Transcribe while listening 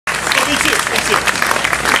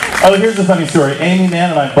Oh, here's a funny story. Aimee,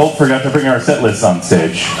 Mann, and I both forgot to bring our set lists on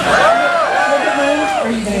stage.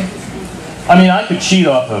 I mean, I could cheat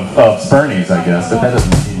off of Spurnies, I guess, but that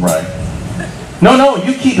doesn't seem right. No,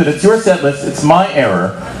 you keep it. It's your set list. It's my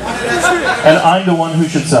error. And I'm the one who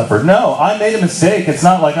should suffer. No, I made a mistake. It's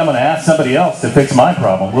not like I'm going to ask somebody else to fix my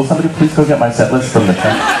problem. Will somebody please go get my set list from the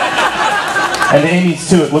tent? And Aimee's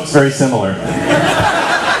too. It looks very similar.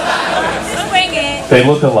 Swing it. They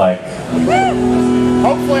look alike.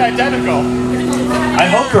 Hopefully identical. I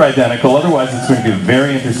hope they're identical. Otherwise, it's going to be a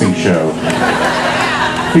very interesting show.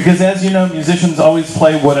 Because as you know, musicians always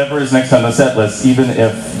play whatever is next on the set list, even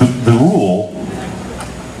if the rule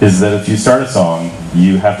is that if you start a song,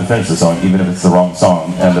 you have to finish the song, even if it's the wrong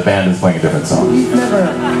song, and the band is playing a different song. You've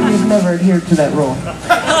never adhered to that rule.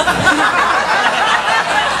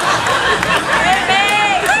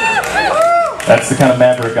 That's the kind of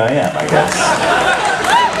maverick I am, I guess.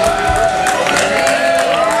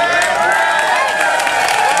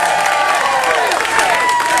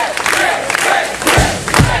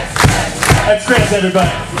 That's Chris, everybody.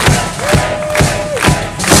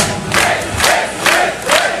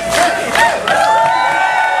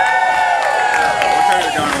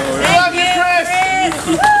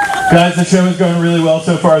 Guys, the show is going really well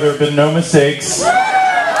so far. There have been no mistakes.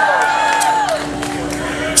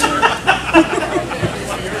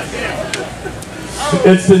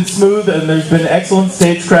 It's been smooth, and there's been excellent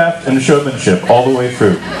stagecraft and showmanship all the way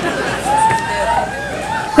through.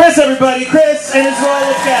 Chris, everybody. Chris and his role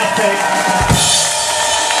of Shop Vac.